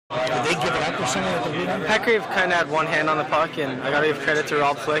Did they give it up or something at the rebound? Petgrave kind of had one hand on the puck, and I got to give credit to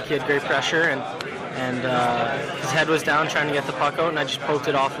Rob Flick. He had great pressure, and his head was down trying to get the puck out, and I just poked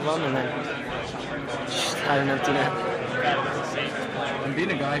it off of him, and then just had an empty net. And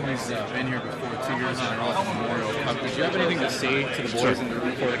being a guy who's been here before 2 years in a row at the Memorial Cup, did you have anything to say to the boys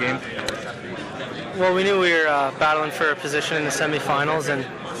before the game? Well, we knew we were battling for a position in the semifinals, and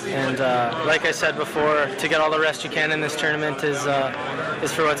like I said before, to get all the rest you can in this tournament is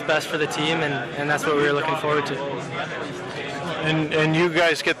for what's best for the team, and that's what we were looking forward to. And you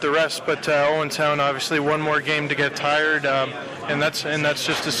guys get the rest, but Owen Sound obviously one more game to get tired, and that's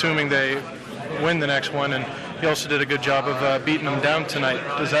just assuming they win the next one. And you also did a good job of beating them down tonight.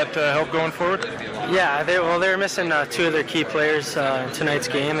 Does that help going forward? Yeah, they were missing two of their key players in tonight's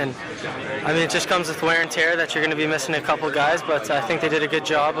game, and I mean it just comes with wear and tear that you're going to be missing a couple guys, but I think they did a good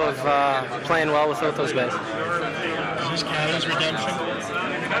job of playing well without those guys. Is this Canada's redemption?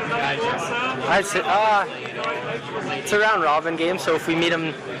 I'd say it's a round robin game, so if we meet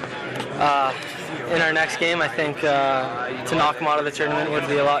them in our next game, I think to knock them out of the tournament would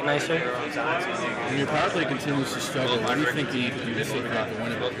be a lot nicer. When your power play continues to struggle, what do you think you need to do to take out the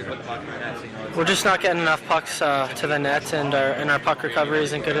win it? We're just not getting enough pucks to the net, and our puck recovery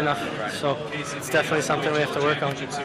isn't good enough. So it's definitely something we have to work on.